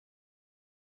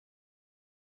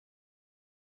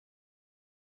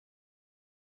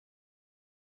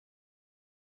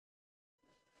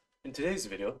In today's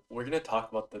video, we're going to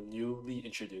talk about the newly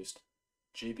introduced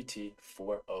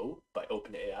GPT-4o by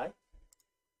OpenAI.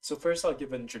 So first I'll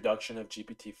give an introduction of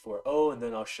GPT-4o and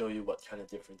then I'll show you what kind of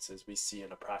differences we see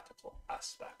in a practical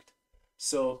aspect.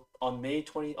 So on May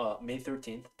 13th,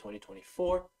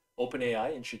 2024,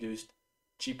 OpenAI introduced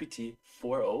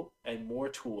GPT-4o and more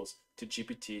tools to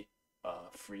GPT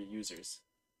free users.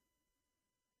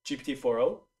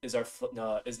 GPT-4o is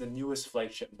the newest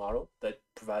flagship model that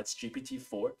provides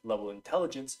GPT-4 level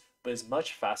intelligence, but is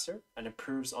much faster and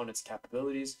improves on its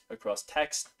capabilities across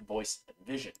text, voice, and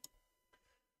vision.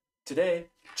 Today,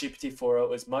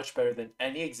 GPT-4o is much better than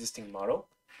any existing model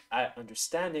at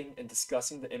understanding and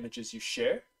discussing the images you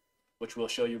share, which we'll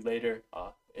show you later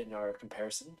in our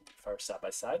comparison for side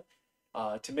by side.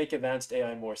 To make advanced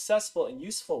AI more accessible and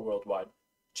useful worldwide,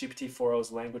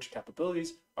 GPT-4o's language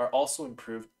capabilities are also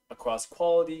improved across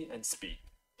quality and speed.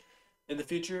 In the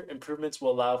future, improvements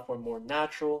will allow for more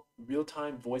natural,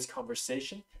 real-time voice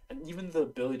conversation and even the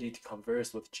ability to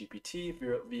converse with GPT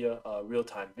via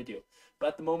real-time video. But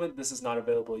at the moment, this is not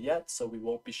available yet, so we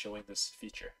won't be showing this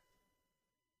feature.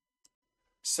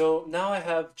 So now I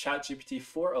have ChatGPT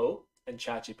 4o and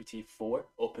ChatGPT 4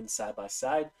 open side by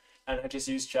side, and I just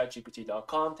use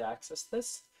chatgpt.com to access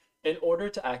this. In order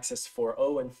to access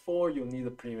 4o and 4, you'll need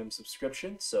a premium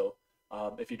subscription. So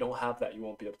if you don't have that, you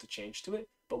won't be able to change to it.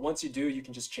 But once you do, you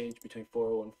can just change between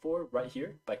 4o and 4 right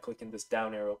here by clicking this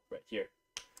down arrow right here.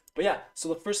 But yeah, so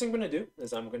the first thing I'm going to do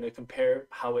is I'm going to compare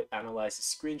how it analyzes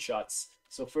screenshots.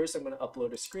 So first I'm going to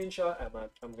upload a screenshot and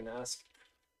I'm going to ask,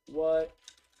 what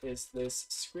is this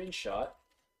screenshot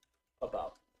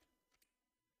about?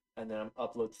 And then I'm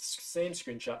upload the same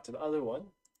screenshot to the other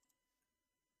one.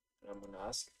 And I'm going to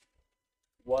ask,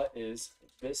 what is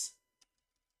this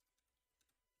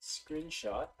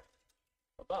screenshot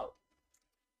about?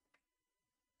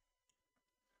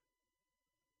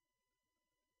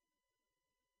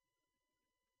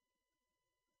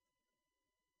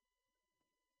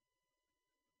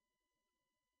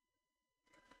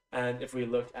 And if we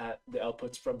look at the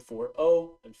outputs from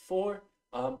 4o and 4,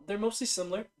 they're mostly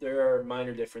similar. There are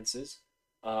minor differences.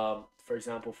 For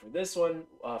example, for this one,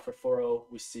 for 4o,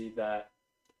 we see that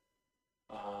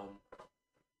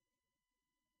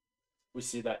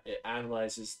it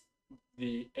analyzes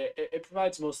it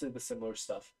provides mostly the similar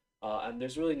stuff, and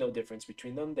there's really no difference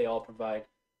between them. They all provide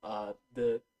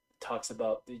talks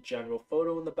about the general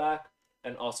photo in the back,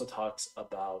 and also talks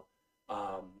about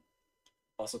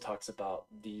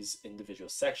these individual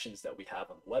sections that we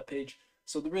have on the web page.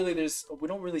 So we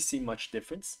don't really see much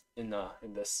difference in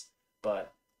this,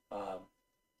 but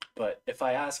if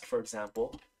I ask, for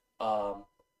example,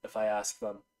 if I ask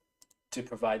them to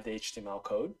provide the HTML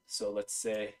code, so let's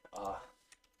say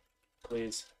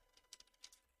please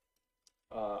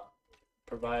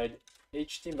provide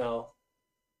HTML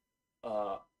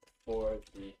for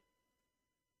the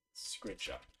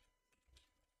screenshot.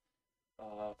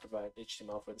 Provide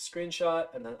HTML for the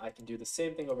screenshot, and then I can do the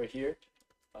same thing over here.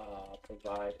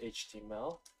 Provide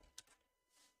HTML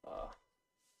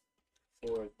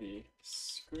for the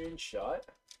screenshot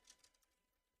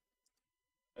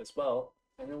as well,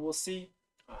 and then we'll see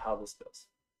how this goes.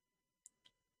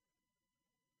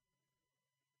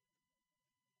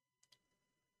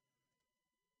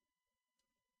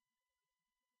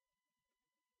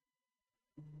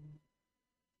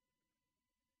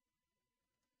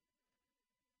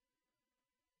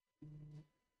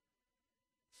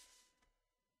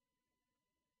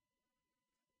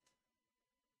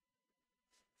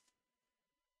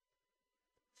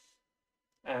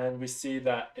 And we see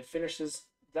that it finishes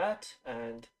that,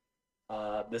 and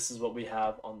this is what we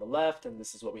have on the left, and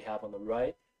this is what we have on the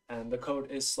right. And the code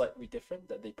is slightly different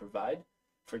that they provide.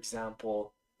 For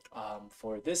example,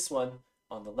 for this one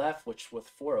on the left, which with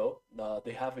 4o,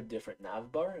 they have a different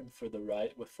nav bar, and for the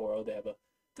right with 4o, they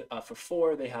have for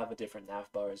 4 they have a different nav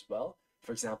bar as well.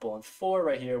 For example, on 4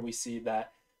 right here, we see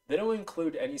that they don't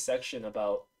include any section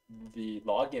about the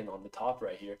login on the top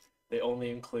right here. They only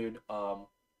include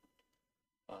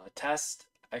test,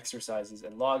 exercises,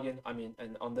 and login. I mean,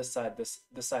 and on this side, this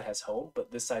side has home,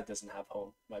 but this side doesn't have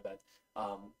home. My bad.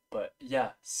 But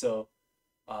yeah, so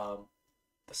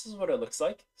this is what it looks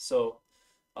like. So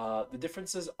the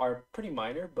differences are pretty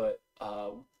minor, but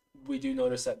we do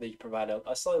notice that they provide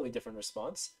a slightly different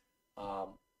response.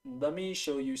 Let me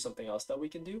show you something else that we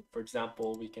can do. For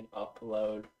example, we can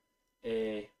upload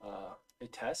a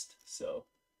test. So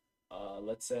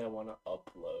let's say I want to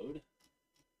upload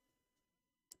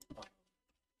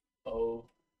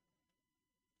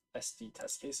OSD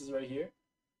test cases right here.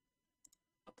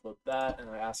 Upload that, and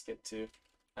I ask it to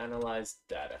analyze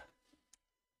data.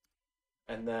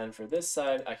 And then for this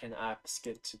side, I can ask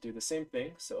it to do the same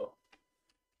thing. So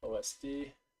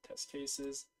OSD, test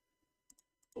cases,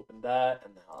 open that,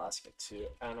 and then I'll ask it to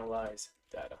analyze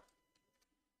data.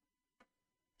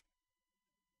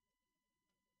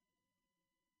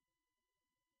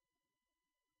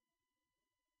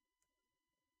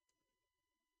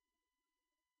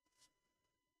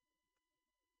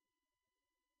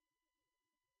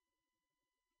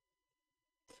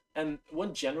 And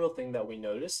one general thing that we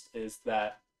noticed is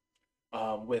that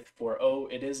with 4o,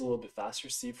 it is a little bit faster.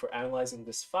 See, for analyzing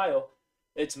this file,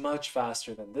 it's much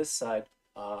faster than this side,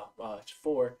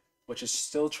 4, which is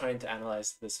still trying to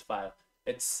analyze this file.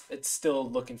 It's still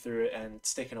looking through it, and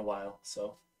it's taking a while.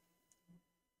 So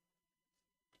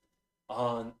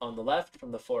on the left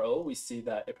from the 4o, we see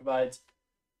that it provides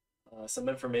some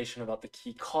information about the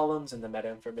key columns and the meta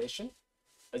information,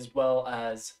 as well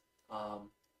as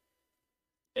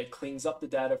it cleans up the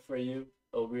data for you.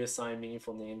 It'll reassign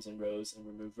meaningful names and rows and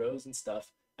remove rows and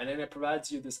stuff. And then it provides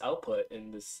you this output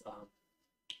in this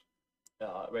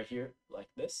right here, like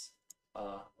this.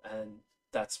 And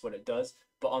that's what it does.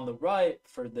 But on the right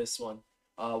for this one,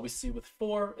 we see with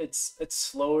 4, it's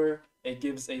slower. It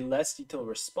gives a less detailed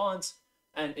response,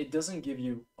 and it doesn't give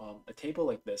you a table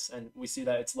like this. And we see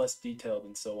that it's less detailed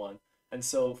and so on. And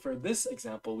so for this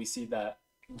example, we see that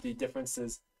the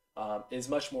differences is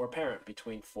much more apparent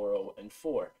between 4o and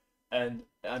 4. And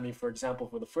I mean, for example,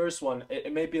 for the first one,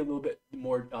 it may be a little bit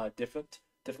more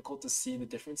difficult to see the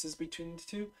differences between the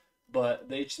two, but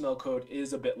the HTML code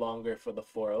is a bit longer for the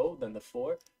 4o than the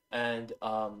 4, and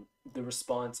the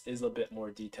response is a bit more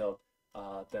detailed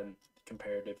than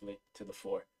comparatively to the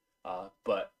 4.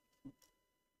 But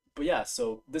yeah,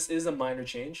 so this is a minor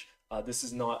change. This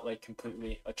is not like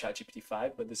completely a ChatGPT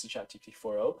 5, but this is ChatGPT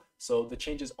 4o. So the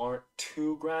changes aren't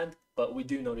too grand, but we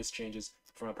do notice changes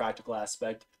from a practical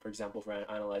aspect. For example, for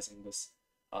analyzing this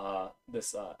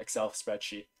Excel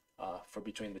spreadsheet for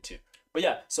between the two. But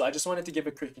yeah, so I just wanted to give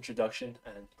a quick introduction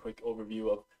and quick overview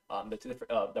of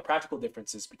the practical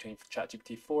differences between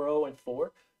ChatGPT 4o and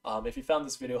 4. If you found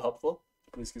this video helpful,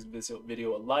 please give this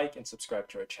video a like and subscribe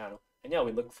to our channel. And yeah,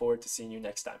 we look forward to seeing you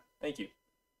next time. Thank you.